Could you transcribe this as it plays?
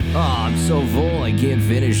Oh, I'm so full I can't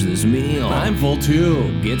finish this meal. I'm full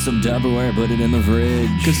too. Get some Tupperware, put it in the fridge.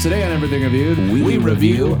 Because today on Everything Reviewed, We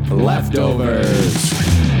review leftovers.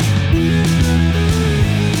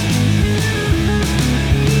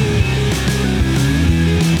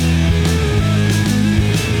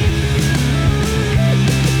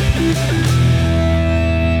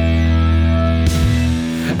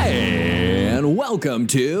 And welcome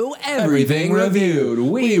to Everything Reviewed.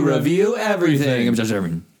 We review everything. I'm Josh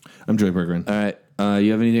Irvin. I'm Joey Berggren. All right.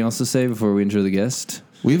 You have anything else to say before we intro the guest?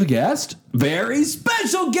 We have a guest? Very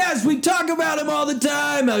special guest. We talk about him all the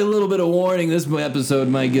time. A little bit of warning. This episode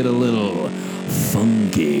might get a little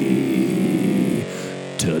funky.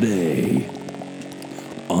 Today,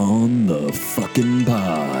 on the fucking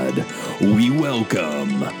pod, we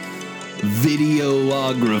welcome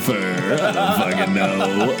videographer. I don't fucking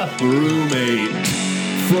know. Roommate.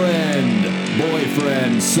 Friend.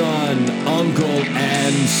 Boyfriend. Son. Uncle.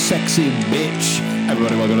 And sexy bitch.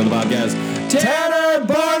 Everybody, welcome to the podcast. Tanner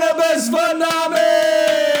Barnabas Vanami!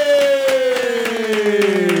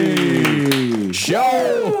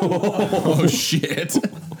 Show! Oh, shit.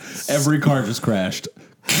 Every car just crashed.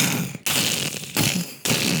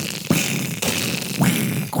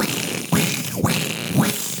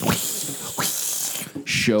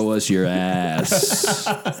 Show us your ass.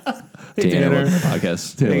 Hey, Tanner. Welcome to the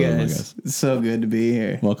podcast. Hey guys, it's so good to be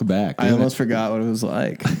here. Welcome back. I almost forgot what it was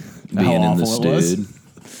like. Being how in the awful it was.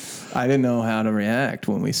 stud. I didn't know how to react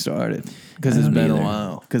when we started because it's don't been either. a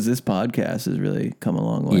while. Because this podcast has really come a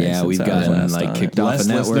long way. Yeah, since we've I was gotten last like on kicked it. off a Less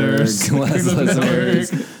network. listeners. Less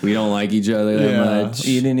listeners. We don't like each other that Yeah. much.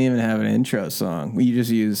 You didn't even have an intro song. You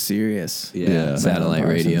just used Sirius. Yeah, satellite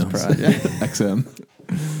Parsons radio. Project. XM.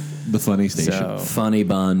 The funny station. So Funny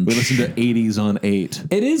bunch. We listen to 80s on 8.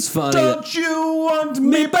 It is funny. Don't you want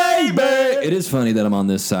me, baby? It is funny that I'm on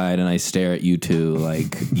this side and I stare at you two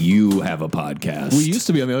like you have a podcast. We used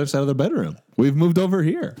to be on the other side of the bedroom. We've moved over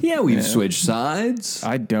here. Yeah, we've switched sides.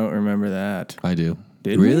 I don't remember that. I do.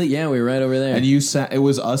 Did Really? Yeah, we were right over there. And you sat, it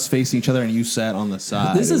was us facing each other and you sat on the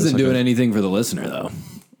side. This It was isn't like doing a- anything for the listener, though.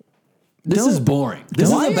 This is boring. This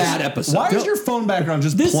is a bad episode. Why is your phone background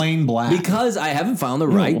just plain black? Because I haven't found the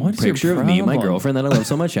right what's your picture of me and my problem? girlfriend that I love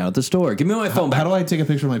so much out at the store. Give me my phone back. How do I take a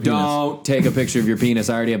picture of my penis? Don't take a picture of your penis.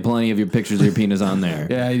 I already have plenty of your pictures of your penis on there.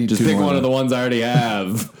 Yeah, I need just two pick more one of then. the ones I already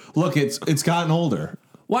have. Look, it's gotten older.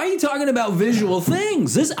 Why are you talking about visual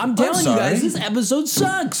things? I'm telling you sorry. guys, this episode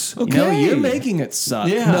sucks. You know, you're making it suck.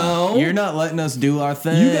 Yeah. No. You're not letting us do our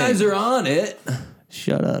thing. You guys are on it.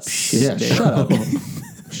 Shut up. Yeah, shut up.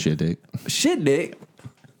 Shit, dick. Shit, Nick.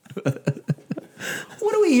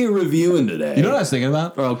 What are we here reviewing today? You know what I was thinking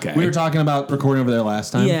about? Okay. We were talking about recording over there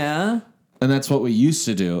last time. Yeah. And that's what we used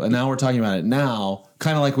to do. And now we're talking about it now.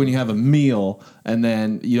 Kind of like when you have a meal and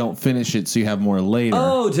then you don't finish it so you have more later.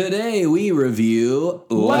 Oh, today we review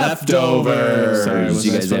leftovers. Sorry, was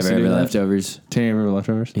you I guys supposed ever to do have that? leftovers? Tanner, remember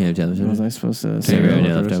leftovers? You have Was leftovers? I supposed to Have say you ever had any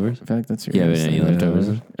leftovers? leftovers? In fact, that's your You have guess. any leftovers?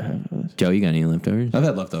 I have those. Joe, you got any leftovers? I've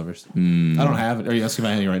had leftovers. I don't have it. Are you asking if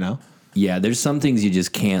I have any right now? Yeah, there's some things you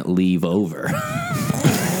just can't leave over.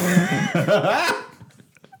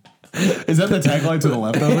 Is that the tagline to the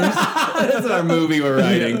leftovers? That's our movie we're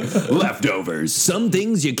writing. Leftovers. Some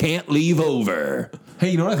things you can't leave over. Hey,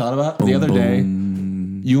 you know what I thought about? The other day,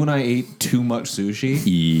 you and I ate too much sushi.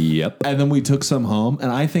 Yep. And then we took some home.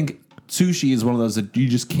 And I think sushi is one of those that you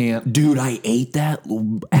just can't Dude, I ate that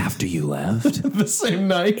after you left. the same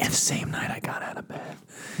night. The same night I got out of bed.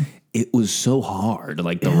 It was so hard,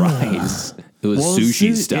 like the rice. It was Well, Sushi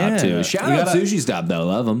su- Stop yeah. too. Shout You out gotta- Sushi Stop though,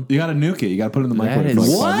 love them. You got to nuke it. You got to put it in the microwave. is-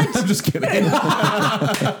 for What? 5 minutes. I'm just kidding.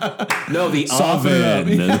 No, the Soften it up.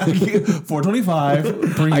 oven. Yeah. 425.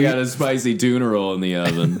 Preheat. I got a spicy tuna roll in the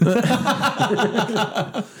oven.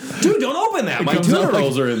 Dude, don't open that. My comes tuna out like-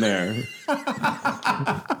 rolls are in there.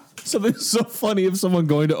 Something's so funny if someone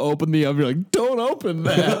going to open the oven, you're like, don't open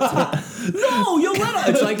that. No, you'll let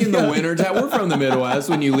it. It's like in the winter time. We're from the Midwest.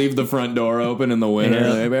 When you leave the front door open in the winter,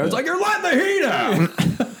 it's like you're letting the heat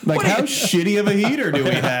out. Like, how shitty of a heater do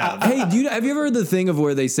we have? Hey, have you ever heard the thing of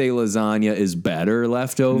where they say lasagna is better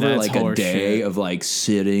left over? That's Like a horse day shit. of like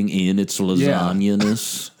sitting in its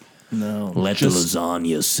lasagna-ness? No. Let the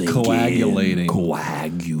lasagna sink coagulating. in.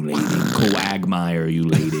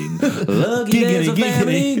 Coagmire-ulating. Lucky there's a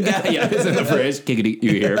family guy. Yeah, it's in the fridge. Giggity.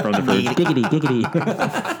 You hear it from the fridge. Giggity,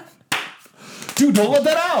 giggity. Dude, don't let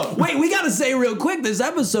that out. Wait, we got to say real quick, this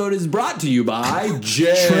episode is brought to you by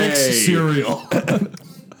Jay. Trix cereal.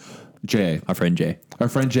 Jay. Our friend Jay. Our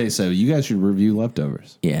friend Jay said, you guys should review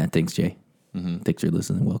leftovers. Yeah, thanks, Jay. Thanks for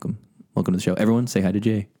listening. Welcome. Welcome to the show. Everyone, say hi to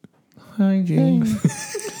Jay. Hi, Jay.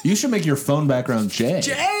 You should make your phone background Jay.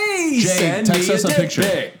 Jay, Jay, text us a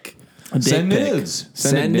picture. Send dick pic. nudes.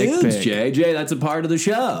 Send a dick nudes, pic. Jay. Jay, that's a part of the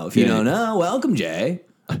show. If you Yeah. don't know, welcome, Jay.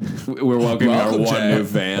 We're welcoming our Welcome, one Jay. new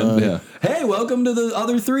fan. Yeah. Hey, welcome to the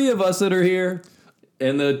other 3 of us that are here.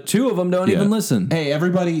 And the 2 of them don't Yeah. even listen. Hey,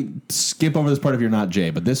 everybody, skip over this part if you're not Jay.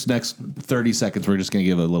 But this next 30 seconds, we're just going to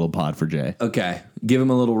give a little pod for Jay. Okay, give him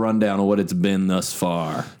a little rundown of what it's been thus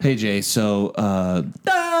far. Hey, Jay. So, Hey,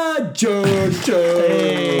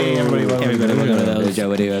 everybody, welcome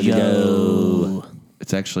to Joe.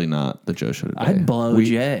 it's actually not the Joe Show today. I'd blow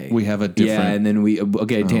Jay. We have a different. Yeah, and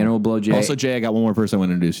then Tanner will blow Jay. Also, Jay, I got one more person I want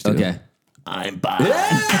to introduce you to. okay. I'm Bob.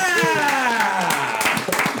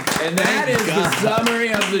 And that is the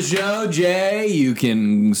summary of the show, Jay. You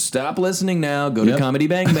can stop listening now. Go to Yep. Comedy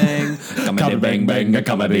Bang Bang. Comedy Bang Bang.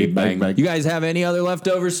 Comedy Bang Bang. You guys have any other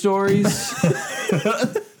leftover stories?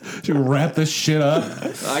 To wrap this shit up.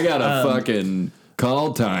 I got a fucking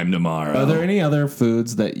call time tomorrow. Are there any other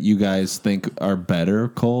foods that you guys think are better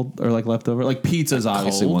cold or like leftover? Like pizza is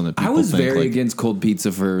obviously Cold? one that I people was think very like, against cold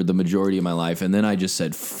pizza for the majority of my life, and then I just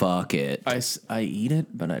said, fuck it. I eat it,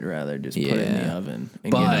 but I'd rather just put it in the Yeah. oven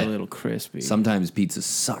and But get it a little crispy. Sometimes pizza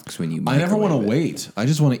sucks when you I never want to microwave it. wait. I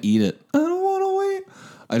just want to eat it. I don't want to wait.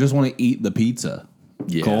 I just want to eat the pizza.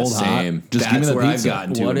 Yeah, Cold, same. hot. Just That's give me the where pizza. I've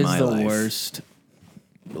gotten to What in is my the life. worst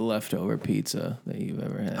leftover pizza that you've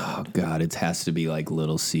ever had? Oh God, it has to be like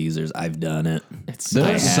Little Caesars. I've done it. It's I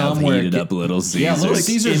There's have some where it heated get- up Little Caesars. Yeah, Little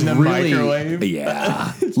Caesars in the really. microwave.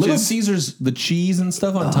 Yeah. Little Caesars, the cheese and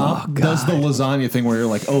stuff on top does the lasagna thing where you're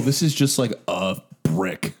like, oh, this is just like a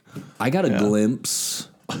brick. I got a glimpse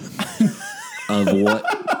of what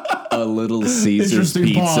a Little Caesars Interesting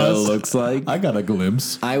pizza pause. looks like. I got a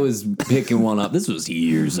glimpse. I was picking one up. This was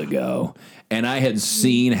years ago. And I had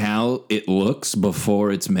seen how it looks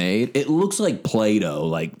before it's made. It looks like Play-Doh,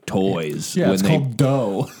 like toys. Yeah, when it's they, called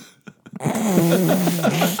dough.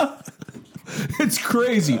 It's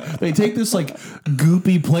crazy. They take this like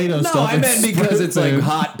goopy Play-Doh No, stuff. I and meant spread because it it's like there.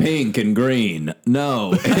 hot pink and green.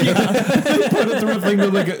 No. Put it through a thing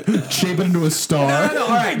to like shape it into a star. No, all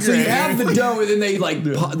right. So you have the dough, and then they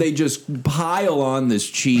they just pile on this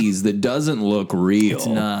cheese that doesn't look real. It's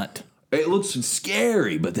not. It looks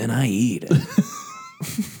scary, but then I eat it.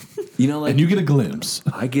 You know, like And you get a glimpse.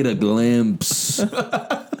 I get a glimpse.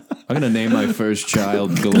 I'm gonna name my first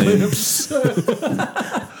child Glimpse.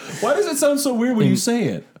 Why does it sound so weird when you say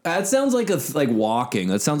it? That sounds like like walking.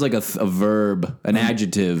 That sounds like a verb, an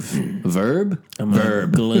adjective. A verb?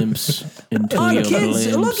 Verb. Glimpse into Oh, your the kids!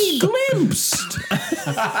 glimpse. Look, he glimpsed.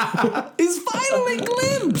 He's finally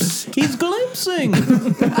glimpsed. He's glimpsing.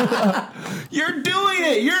 You're doing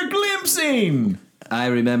it. You're glimpsing. I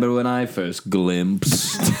remember when I first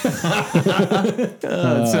glimpsed. It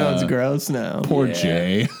sounds gross now. Poor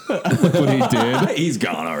Jay. Look what he did. He's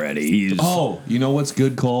gone already. He's Oh, you know what's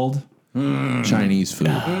good cold? Chinese food.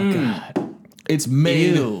 God. It's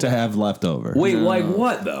made Ew. to have leftover. wait, like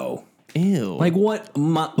what though? Ew. Like what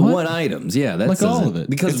items? Yeah, that's Like all of it.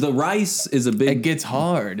 Because the rice is a big. it gets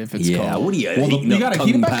hard if it's yeah. cold. What are you Well, eating? you up gotta Kung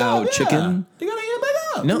heat it back Pao up. Yeah. chicken? You gotta heat it back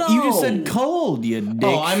up. No, you just No. said cold, you dick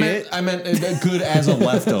Oh, I shit. meant good as a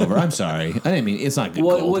leftover. I'm sorry. I didn't mean it's not good.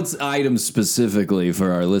 cold. What's items specifically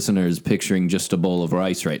for our listeners picturing just a bowl of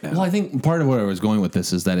rice right now? Well, I think part of where I was going with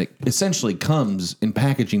this is that it essentially comes in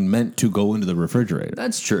packaging meant to go into the refrigerator.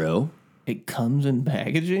 That's true. It comes in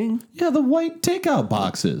packaging? Yeah, the white takeout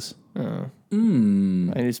boxes. I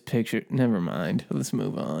just picture. Never mind. Let's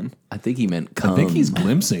move on. I think he meant cum. I think he's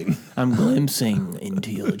glimpsing. I'm glimpsing into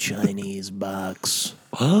your Chinese box.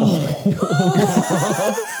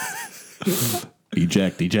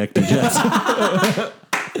 Eject.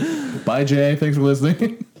 Bye, Jay. Thanks for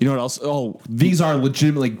listening. You know what else? Oh, these are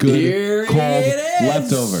legitimately good Here cold it is.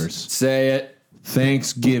 leftovers. Say it.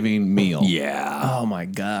 Thanksgiving meal. Yeah. Oh my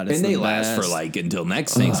god! It's And they the last for best. like until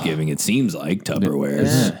next Thanksgiving. It seems like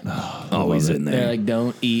Tupperware's always in They're there. like,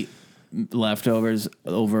 don't eat leftovers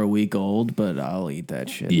over a week old, but I'll eat that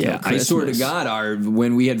shit. Yeah, till I swear to Christmas. God,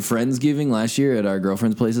 when we had Friendsgiving last year at our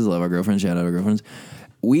girlfriends' places, love our girlfriends, shout out our girlfriends,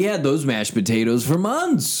 we had those mashed potatoes for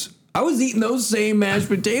months. I was eating those same mashed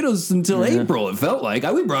potatoes until April. It felt like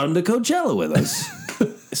we brought them to Coachella with us.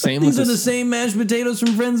 Same These with are the same mashed potatoes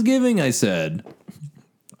from Friendsgiving, I said.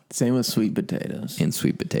 same with sweet potatoes. And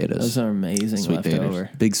sweet potatoes. Those are amazing Sweet leftover.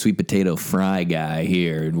 potatoes. Big sweet potato fry guy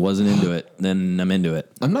here. Wasn't into it. Then I'm into it.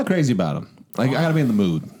 I'm not crazy about them. Like, I gotta be in the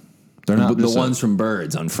mood. They're not The just ones from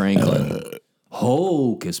Birds on Franklin.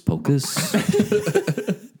 Hocus pocus.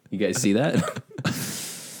 You guys see that?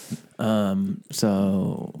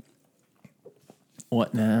 So,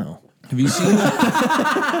 what now? Have you seen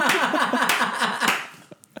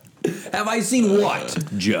Have I seen what,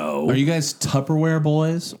 Joe? Are you guys Tupperware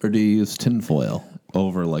boys or do you use tinfoil?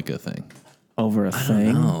 over like a thing? Over a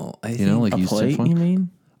thing? No, You know, like A you said plate, fun? you mean?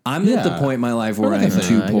 I'm at the Yeah. point in my life where Or like I'm a thing.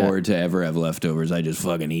 too I got- poor to ever have leftovers. I just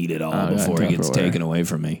fucking eat it all I got before it gets Tupperware. taken away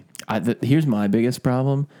from me. Here's my biggest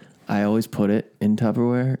problem. I always put it in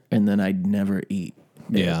Tupperware and then I never eat.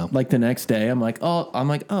 Yeah. Like the next day, I'm like,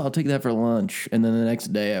 I'll take that for lunch. And then the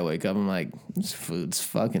next day I wake up, I'm like, this food's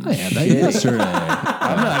fucking I had that shit. yesterday.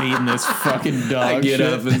 I'm not eating this fucking dog I get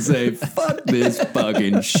shit. up and say, "Fuck this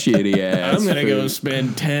fucking shitty ass." I'm gonna go food."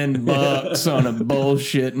 spend $10 on a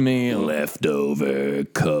bullshit meal. Leftover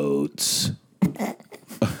coats.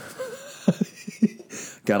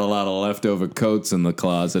 Got a lot of leftover coats in the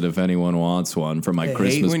closet if anyone wants one for my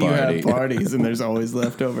Christmas when party. you have parties and there's always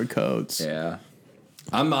leftover coats. Yeah.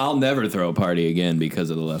 I'll never throw a party again because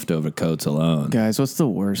of the leftover coats alone. Guys, what's the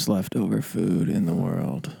worst leftover food in the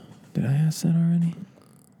world? Did I ask that already?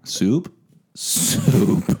 Soup?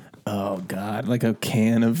 Soup. Oh God, like a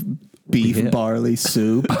can of beef barley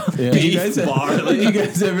soup. Did you guys did you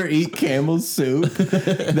guys ever eat Campbell's soup?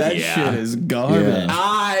 That Yeah. shit is garbage. Yeah.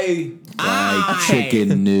 I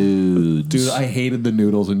chicken nudes. Dude, I hated the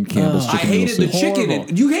noodles in Campbell's I chicken hated the noodle soup.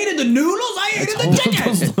 chicken. You hated the noodles? I hated the chicken.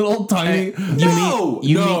 Those little tiny...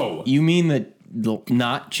 You mean the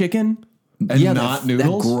not chicken? And not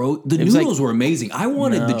noodles? The It was noodles like- were amazing. I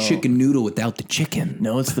wanted the No. chicken noodle without the chicken.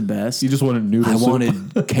 No, it's the best. You just wanted noodle I soup?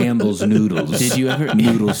 wanted Campbell's noodles. Did you ever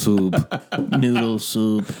noodle soup? noodle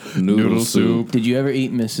soup? Noodle soup. Did you ever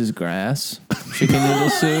eat Mrs. Grass chicken noodle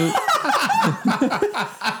soup?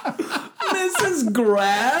 Mrs.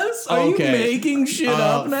 Grass? Are you Okay. making shit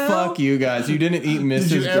up now? Fuck you guys. You didn't eat Mrs.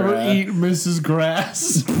 Did you ever Grass. eat Mrs.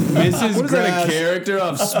 Grass? Mrs. What is Grass? that, a character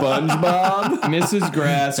of SpongeBob? Mrs.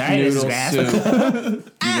 Grass noodle soup.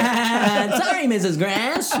 Sorry, Mrs.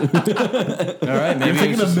 Grass. All right, I'm maybe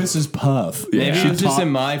thinking it's of just, Mrs. Puff. maybe She it's just taught- in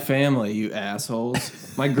my family, you assholes.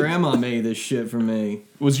 My grandma made this shit for me.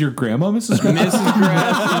 Was your grandma Mrs. Grass? Mrs.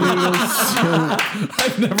 Grass noodle soup.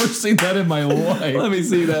 I've never seen that in my life. Let me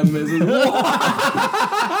see that, Mrs.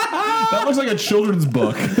 That looks like a children's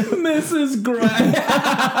book. Mrs. Grass.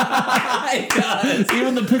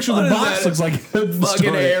 Even the picture of the What is box that? looks like the Fucking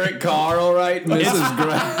story. Eric Carr, all right? Mrs.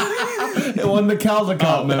 Grass. It won the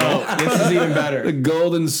Caldecott medal. This is even better. The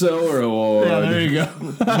Golden Sower Award. Yeah, there you go.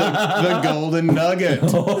 The golden nugget.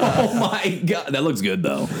 Oh my god, that looks good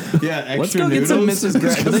though. Yeah, extra Let's go noodles. get some Mrs.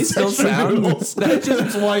 Grass. Do they still sound?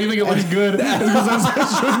 That's why you think it looks good. Because that's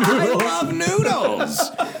extra I noodles. love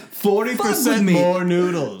noodles. 40% me. more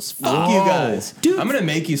noodles. Fuck you guys. Dude. I'm going to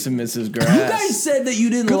make you some Mrs. Grass. You guys said that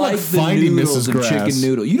you didn't Good like luck the finding noodles Mrs. of Grass. chicken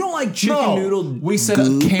noodle. You don't like chicken noodle. We said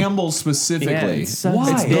goop? Campbell's specifically. Yeah, it sucks.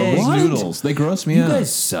 Why? It's those What? noodles. They gross me You out.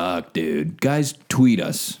 guys suck, dude. Guys, tweet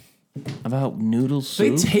us. About noodle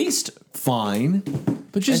They soup? taste fine,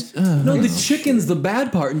 but just No, the chicken's the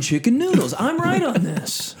bad part in chicken noodles. I'm right on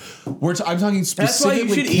this. I'm talking That's why specifically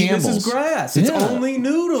you should eat Campbell's. Mrs. Grass. It's Yeah. only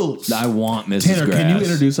noodles. I want Mrs. Tanner, Grass. can you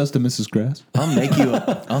introduce us to Mrs. Grass? I'll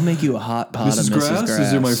make you a hot pot of Mrs. Grass.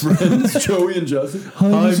 These are my friends, Joey and Justin. Hi,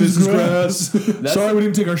 Mrs. Grass. Sorry we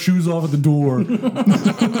didn't take our shoes off at the door.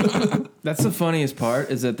 That's the funniest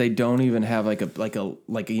part is that they don't even have like a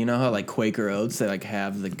you know how like Quaker Oats they like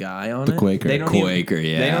have the guy on The it. Quaker. They don't Quaker,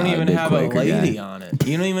 even, yeah, They don't even big have Quaker a lady guy. on it.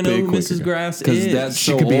 You don't even know Big who Quaker Mrs. guy. Grass Because is. that's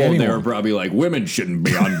She so could old, be they anyone. were probably like, women shouldn't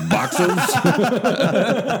be on boxers.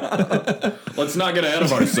 Let's not get ahead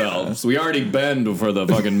of ourselves. We already bend for the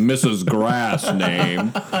fucking Mrs. Grass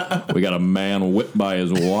name. We got a man whipped by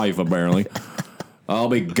his wife, apparently. I'll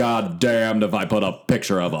be goddamned if I put a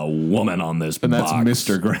picture of a woman on this And that's box.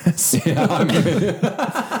 Mr. Grass.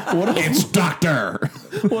 It's Doctor.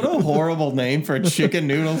 What a horrible name for a chicken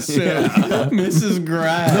noodle soup. Mrs.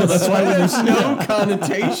 Grass. No, that's why there's no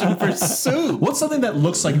connotation for soup. What's something that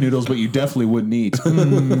looks like noodles but you definitely wouldn't eat?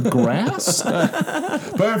 Grass?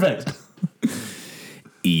 Perfect.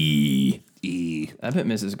 E. I bet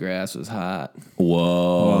Mrs. Grass was hot.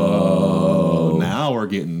 Whoa. Now we're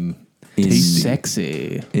getting...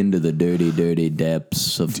 Sexy. Into the dirty, dirty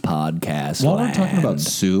depths of podcast While we're land. talking about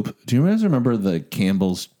soup, do you guys remember the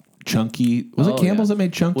Campbell's Chunky? Was it Campbell's that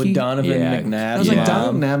made Chunky? With Donovan Yeah. McNabb. It was like Yeah.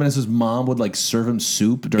 Donovan McNabb mom would like serve him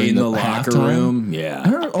soup during in the halftime. locker room. Yeah. I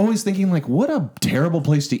remember always thinking like, what a terrible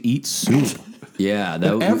place to eat soup. Yeah.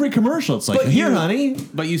 That Every commercial, it's like, here, honey.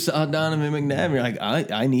 But you saw Donovan McNabb, and you're like,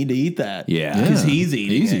 I need to eat that. Yeah. Because he's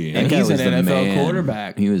eating He's it. eating And it. That he's guy an was the NFL man.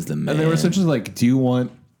 quarterback. He was the man. And they were essentially like, do you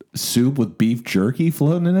want soup with beef jerky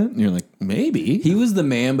floating in it? And you're like, maybe. He was the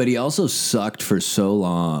man, but he also sucked for so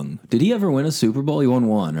long. Did he ever win a Super Bowl? He won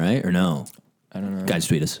one, right? Or no? I don't know. Guys,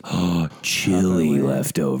 tweet us. Chili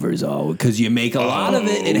leftovers. Oh, because you make a lot of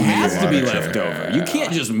it. It has to be leftover. You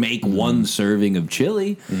can't just make one serving of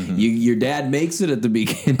chili. Your dad makes it at the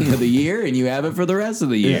beginning of the year, and you have it for the rest of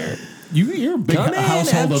the year. You're a big Come in, household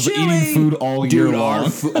have of chili. eating food all year Dude,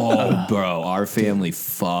 long. bro, our family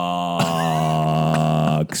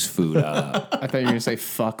fucks food up. I thought you were gonna say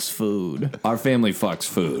fucks food. Our family fucks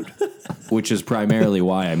food, which is primarily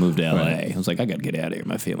why I moved to LA. I was like, I gotta get out of here.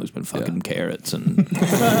 My family's been fucking carrots and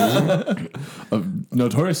A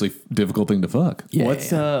notoriously difficult thing to fuck.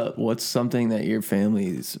 What's something that your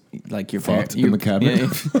family's like your Fucked parents in the cabinet?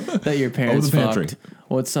 that your parents the pantry. fucked?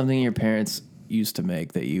 What's something your parents used to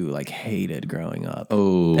make that you like hated growing up?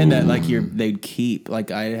 Oh. And that like they'd keep, like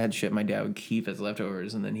I had shit my dad would keep as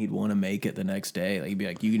leftovers, and then he'd want to make it the next day. Like he'd be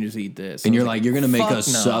like, you can just eat this. and I you're was like, you're gonna make "Fuck us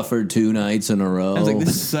no." suffer 2 nights in a row. I was like,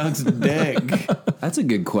 this sucks dick. That's a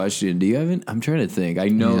good question. Do you have it? I'm trying to think. I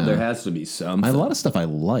know Yeah. there has to be something. A lot of stuff I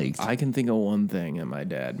liked. I can think of one thing that my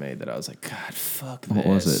dad made that I was like, God, fuck this. What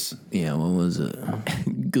was it? Yeah, what was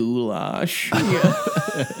it? Goulash. Yeah.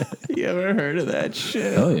 You ever heard of that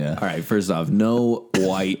shit? Oh yeah. All right, first off, no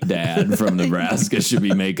white dad from Nebraska should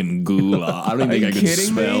be making goulash. I don't even think you I could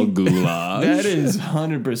kidding spell me? goulash. That is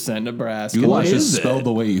 100% Nebraska. Goulash is is it? spelled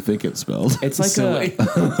the way you think it's spelled. It's like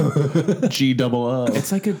G-double-O.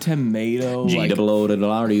 it's like a tomato. Like,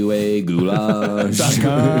 G-double-O-W-A, goulash.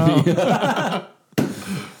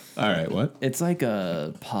 All right, what? it's like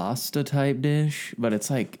a pasta type dish, but it's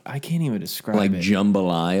like I can't even describe Like it.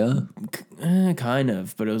 jambalaya. Kind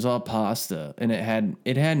of, but it was all pasta, and it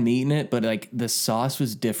had meat in it, but like the sauce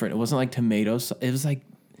was different. It wasn't like tomato sauce. It was like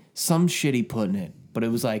some shit he put in it, but it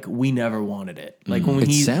was like we never wanted it. Like when It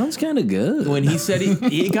he sounds kind of good. when he said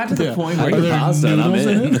it got to the point I where like pasta and I'm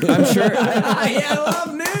in. I'm sure Yeah, I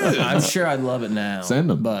love news. I'm sure I'd love it now.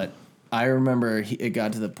 Send 'em. But I remember it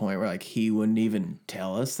got to the point where like he wouldn't even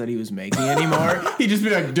tell us that he was making anymore. He'd just be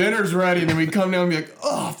like, "Dinner's ready," and then we'd come down and be like,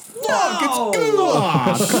 "Oh fuck, it's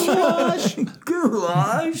goulash."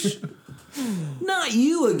 Goulash. Not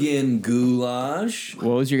you again, goulash. What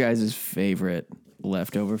was your guys' favorite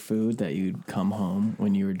leftover food that you'd come home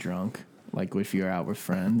when you were drunk? Like if you were out with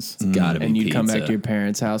friends, gotta be and you'd come back pizza. to your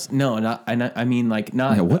parents' house. No, not. I mean, like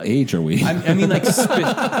not. Yeah, what age are we? I mean, like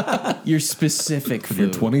your specific food. You're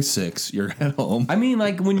 26. You're at home. I mean,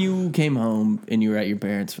 like when you came home and you were at your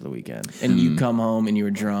parents for the weekend, and you come home and you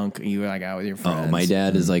were drunk and you were like out with your friends. Oh, my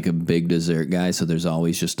dad is like a big dessert guy, so there's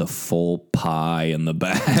always just a full pie in the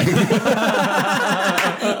bag.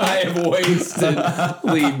 I have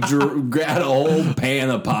wastedly grabbed a whole pan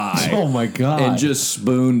of pie. Oh my god. And just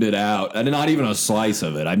spooned it out. And not even a slice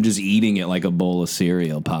of it. I'm just eating it like a bowl of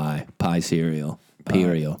cereal pie. Pie cereal.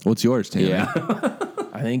 Cereal. What's yours, Tanner? Yeah.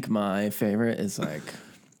 I think my favorite is like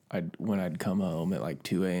when I'd come home at like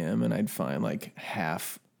 2 a.m. and I'd find like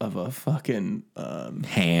half of a fucking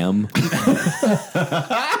Ham.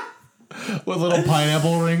 With little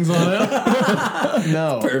pineapple rings on it.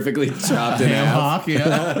 no, Perfectly chopped in Ham half. hock,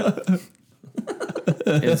 yeah.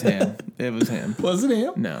 it was ham. It was ham. Was it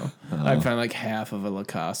ham? No, I'd find like half of a La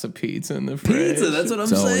Casa pizza in the fridge. Pizza, that's what I'm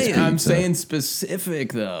It's always saying. pizza. I'm saying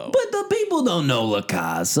specific though. But the people don't know La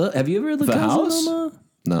Casa. Have you ever heard La The Casa? house? Omaha?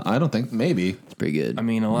 No, I don't think. Maybe. It's pretty good. I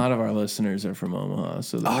mean, a lot of our listeners are from Omaha,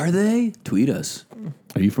 so Are they? Tweet us.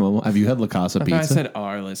 Are you from Omaha? Have you had La Casa I pizza? said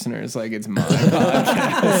our listeners, like it's my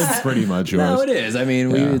podcast. It's pretty much yours. No, it is. I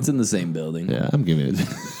mean, Yeah. it's in the same building. Yeah, I'm giving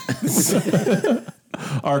it.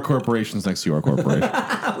 Our corporation's next to your corporation.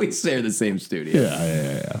 We share the same studio.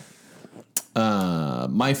 Yeah.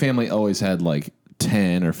 My family always had like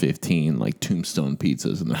 10 or 15 like Tombstone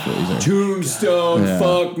pizzas in the freezer. Tombstone, Yeah.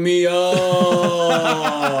 fuck me up.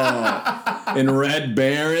 And Red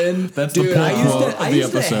Baron. That's the Dude, pull I used quote to, of I the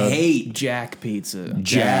used to episode. hate Jack pizza.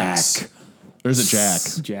 Jack. There's a Jack.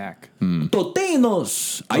 Jack.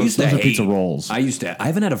 Totinos. I used to those are hate pizza rolls. I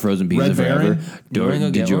haven't had a frozen pizza Red forever. Baron? You wanna go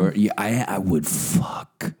Did get you? one? Yeah, I would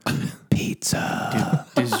fuck pizza.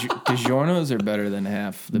 DiGiorno's are better than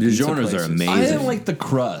half the DiGiorno's pizza are places. amazing. I didn't like the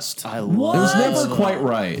crust. I It love was never it. quite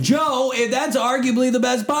right. Joe, that's arguably the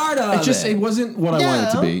best part of It just it wasn't what I wanted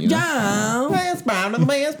it to be. You know? Joe.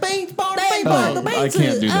 Oh, I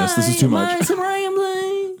can't do this. This is too much.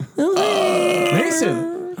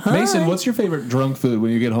 Mason, what's your favorite drunk food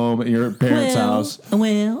when you get home at your parents' house?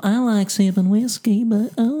 Well, I like sipping whiskey,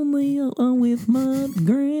 but only with my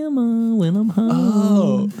grandma when I'm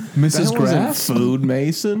home. Mrs. Grass? Food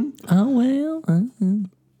Mason. Oh, well,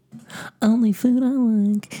 only food I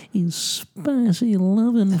like is spicy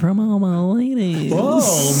loving from all my ladies.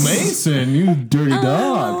 Oh, Mason, you dirty I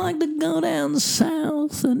dog. like to go down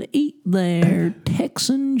south and eat their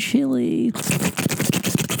Texan chili.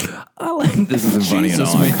 I like this. Isn't funny at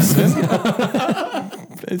all.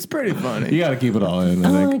 It's pretty funny. You got to keep it all in. I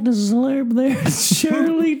I think. like to slurp there.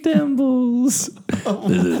 Shirley Temples.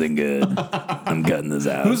 This isn't good. I'm cutting this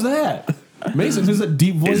out. Who's that? Mason, who's that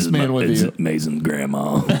deep voice man with you? Mason's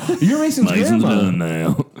grandma. You're Mason's Mason's grandma. done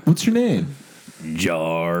now. What's your name?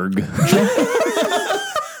 Jarg.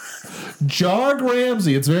 Jarg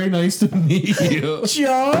Ramsey. It's very nice to meet you.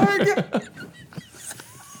 Jarg.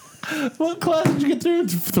 What class did you get through?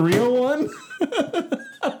 301?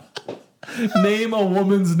 Name a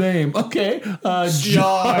woman's name. Okay.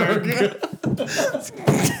 Jarg.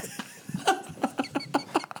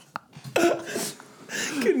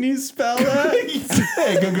 Can you spell that?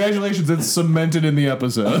 Hey, congratulations. It's cemented in the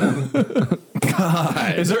episode.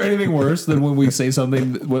 God. Is there anything worse than when we say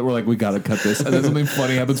something, we're like, we got to cut this, and then something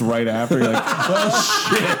funny happens right after? You're like, well,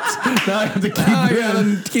 shit. Now I have to keep I this.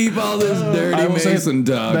 gotta keep all this dirty I will say Mason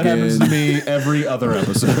talk that happens in. to me every other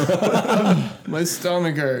episode. My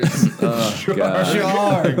stomach hurts.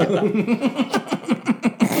 God.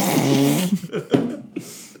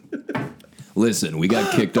 Listen, we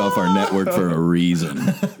got kicked off our network for a reason.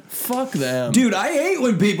 Fuck them. Dude, I hate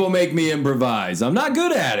when people make me improvise. I'm not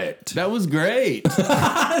good at it. That was great.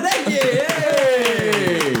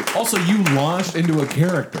 Yay! Also, you launched into a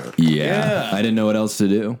character. Yeah, I didn't know what else to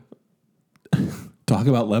do. Talk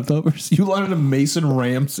about leftovers. You launched into Mason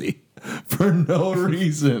Ramsey for no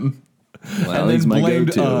reason. Well, And he's then my blamed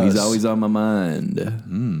go-to. He's us. always on my mind.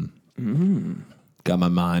 Got my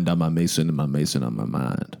mind on my Mason and my Mason on my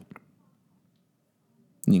mind.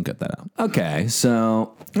 You can cut that out. Okay,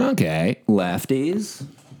 so Okay. lefties.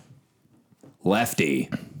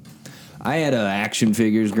 Lefty. I had action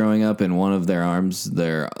figures growing up, and one of their arms,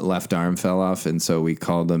 their left arm fell off, and so we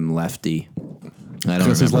called him Lefty. I don't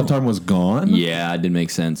Because his remember. left arm was gone? Yeah, it didn't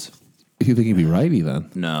make sense. You think he'd be righty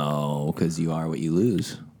then? No, because you are what you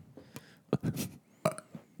lose.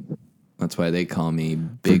 That's why they call me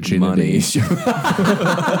Big Virginity. Money.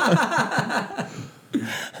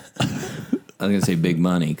 I was going to say Big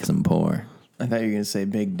Money because I'm poor. I thought you were gonna say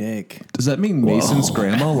big dick. Does that mean Mason's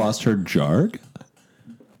grandma lost her Jarg?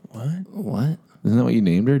 What? Isn't that what you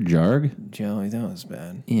named her? Jarg? Joey, that was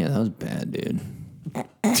bad. Yeah, that was bad, dude. I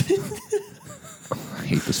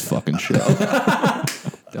hate this fucking show.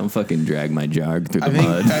 Don't fucking drag my jarg through the I think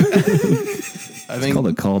mud. I think Called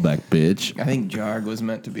a callback, bitch. I think Jarg was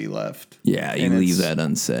meant to be left. Yeah, you And leave it's- that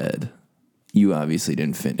unsaid. You obviously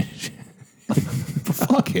didn't finish.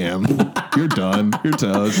 Fuck him. You're done. You're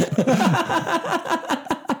toast.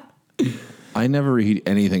 I never reheat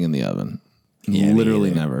anything in the oven. Yeah, me Literally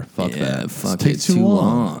either. never. Fuck Yeah, that. fuck It takes it, too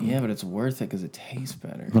long. Yeah, but it's worth it because it tastes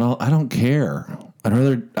better. But I don't care. I'd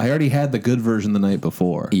rather. I already had the good version the night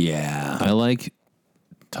before. Yeah. I like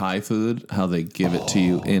Thai food. How they give it to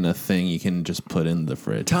you in a thing you can just put in the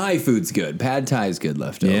fridge. Thai food's good. Pad Thai's good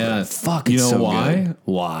leftover. Yeah, Fuck, you it's know so why? good.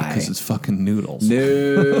 Why? Because it's fucking noodles.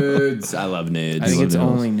 Nudes. I love nudes. I think it's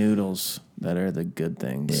noodles. only noodles that are the good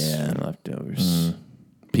things. Yeah. And leftovers.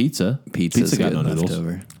 Pizza. Pizza's got good no noodles.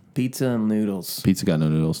 leftover. Pizza and noodles. Pizza got no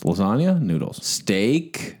noodles. Lasagna, noodles.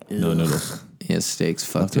 Steak. No noodles. Yeah, steak's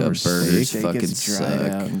fucked Leftover up. Burgers Steak fucking gets dried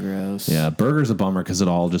suck. out and gross. Yeah, burger's a bummer because it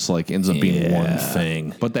all just like ends up being one Yeah.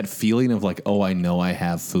 thing. But that feeling of like, oh, I know I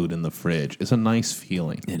have food in the fridge is a nice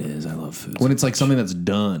feeling. It is. I love food. When it's like something that's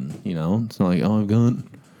done, you know? It's not like, oh, I've got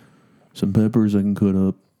some peppers I can cut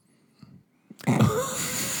up. And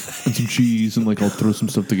some cheese, and like I'll throw some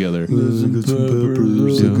stuff together. Some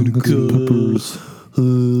peppers. Yeah, I'm gonna got some cut. peppers.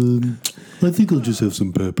 I think I'll just have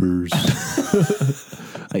some peppers.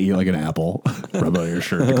 I eat like an apple. Rub it on your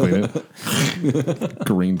shirt to clean it.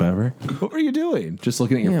 Green pepper. What were you doing? Just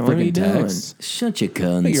looking at your Yeah, what are you freaking doing? text. Shut your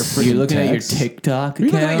cunts. Your freaking You're looking text. at your TikTok Are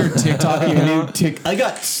you looking at account. your TikTok account? I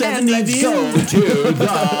got 70 Let's views. go to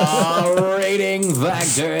the Rating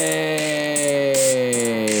Factory.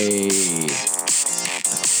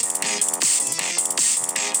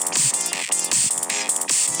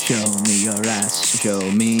 Show me your ass. Show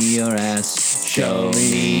me your ass. Show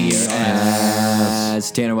me your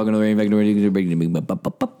ass. Tanner, welcome to the Rating Factory.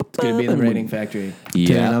 It's gonna be in the Rating Factory.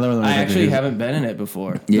 Yeah. another one. I actually haven't been in it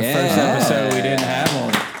before. The Yeah. first episode we didn't have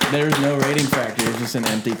one. There was no Rating Factory. It was just an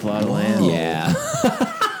empty plot of land. Yeah.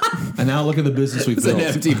 And now look at the business we've It's an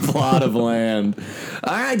built. empty plot of land.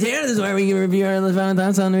 All right, Tanner, this is where we can review our final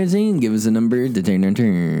thoughts on the routine. Give us a number to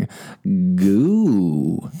turn.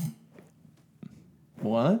 Go.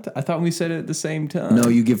 What? I thought we said it at the same time. No,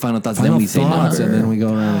 you give final thoughts, Final then we say thoughts, number. and then we go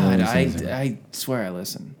around. God, and we say- I swear I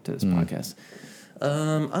listen to this podcast.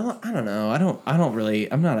 I don't know. I don't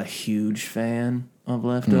really. I'm not a huge fan of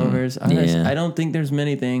leftovers. Yeah. I don't think there's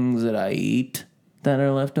many things that I eat that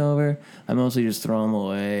are left over, I mostly just throw them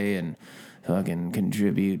away and fucking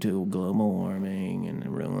contribute to global warming and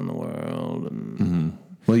ruin the world. And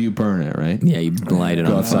Well, you burn it, right? Yeah, you light it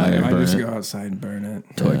on fire. I burn just it. go outside and burn it.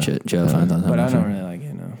 Torch it, Joe. But I don't really like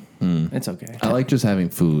it, It's okay. I like just having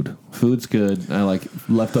food. Food's good. I like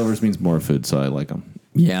leftovers means more food, so I like them.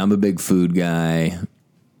 Yeah, I'm a big food guy,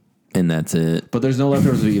 and that's it. But there's no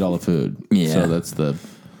leftovers to eat all the food. Yeah. So that's the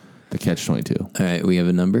catch-22. All right, we have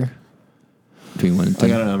a number between 1 and 10.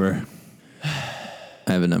 I got a number.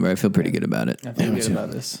 I have a number. I feel pretty good about it. I feel good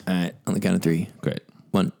about this. All right, on the count of 3. Great.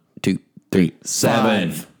 1, 2, 3.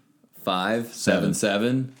 7. 5, 7,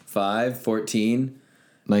 7, 5, 14,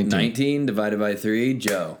 19 divided by 3.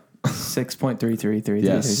 Joe. 6.333.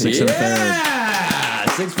 Yes, 6 and a third. Yeah!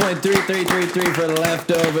 6.3333 for the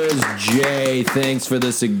leftovers. Jay, thanks for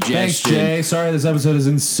the suggestion. Thanks, Jay. Sorry, this episode is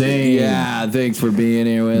insane. Yeah, thanks for being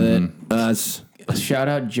here with it. Us. Shout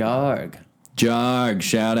out Jarg. Jarg,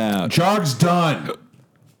 shout out. Jarg's done.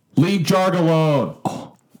 Leave Jarg alone.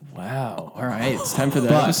 Wow. All right. It's time for the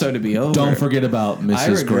But episode to be over. Don't forget about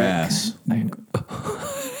Mrs. regret- Grass.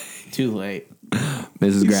 Too late.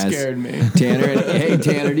 Mrs. Grass. Scared me. Tanner, hey,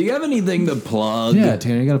 Tanner, do you have anything to plug? Yeah,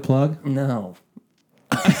 Tanner, you got a plug? No.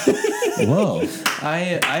 Whoa.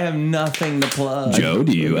 I have nothing to plug. Joe,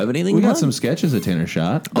 do you have anything We to got plug? some sketches that Tanner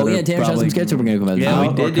shot. Oh, that yeah, are Tanner shot some probably- sketches we're going to come out. Yeah, Out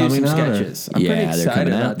we or did do some coming out, or- sketches. I'm Yeah, pretty they're excited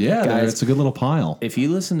coming out. about that. Yeah, guys. it's a good little pile. If you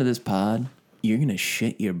listen to this pod, you're gonna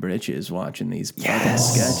shit your britches watching these fucking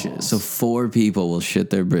sketches. So 4 people will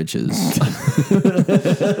shit their britches.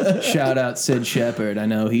 Shout out Sid Shepard. I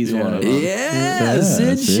know he's one of them. Yeah,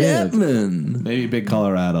 Sid Sid. Shepman. Maybe Big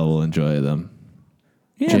Colorado will enjoy them.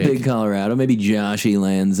 Yeah, Jake. Big Colorado. Maybe Joshy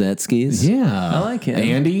Lanzetskis. Yeah. I like him.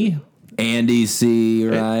 Andy. Andy C.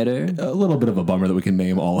 Ryder. A little bit of a bummer that we can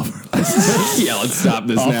name all of our Yeah, let's stop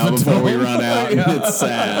this now before we run out. It's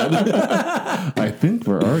sad. I think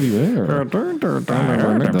we're already there.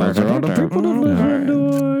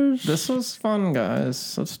 This was fun,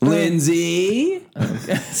 guys. Let's do Lindsay.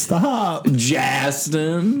 Stop.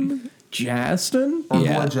 Justin. Justin.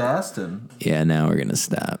 Yeah. Justin. Yeah, now we're going to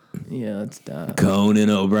stop. Yeah, let's stop. Conan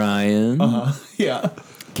O'Brien. Yeah.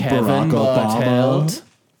 Kevin Barack Obama. Bartelt.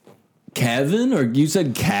 Kevin? Or you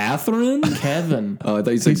said Catherine? Kevin. Oh, I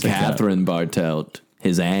thought you said Catherine Bartelt.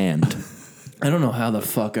 His aunt. I don't know how the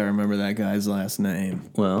fuck I remember that guy's last name.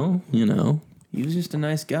 Well, you know. He was just a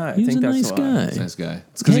nice guy. He's I think a that's nice why. guy. Nice guy.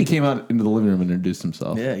 It's because he came out into the living room and introduced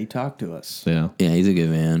himself. Yeah, he talked to us. Yeah. Yeah, he's a good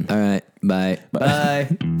man. All right, bye. Bye.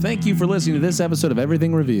 Thank you for listening to this episode of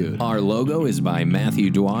Everything Reviewed. Our logo is by Matthew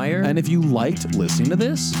Dwyer. And if you liked listening to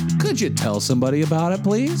this, could you tell somebody about it,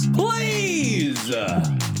 please? please!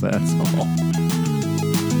 That's all.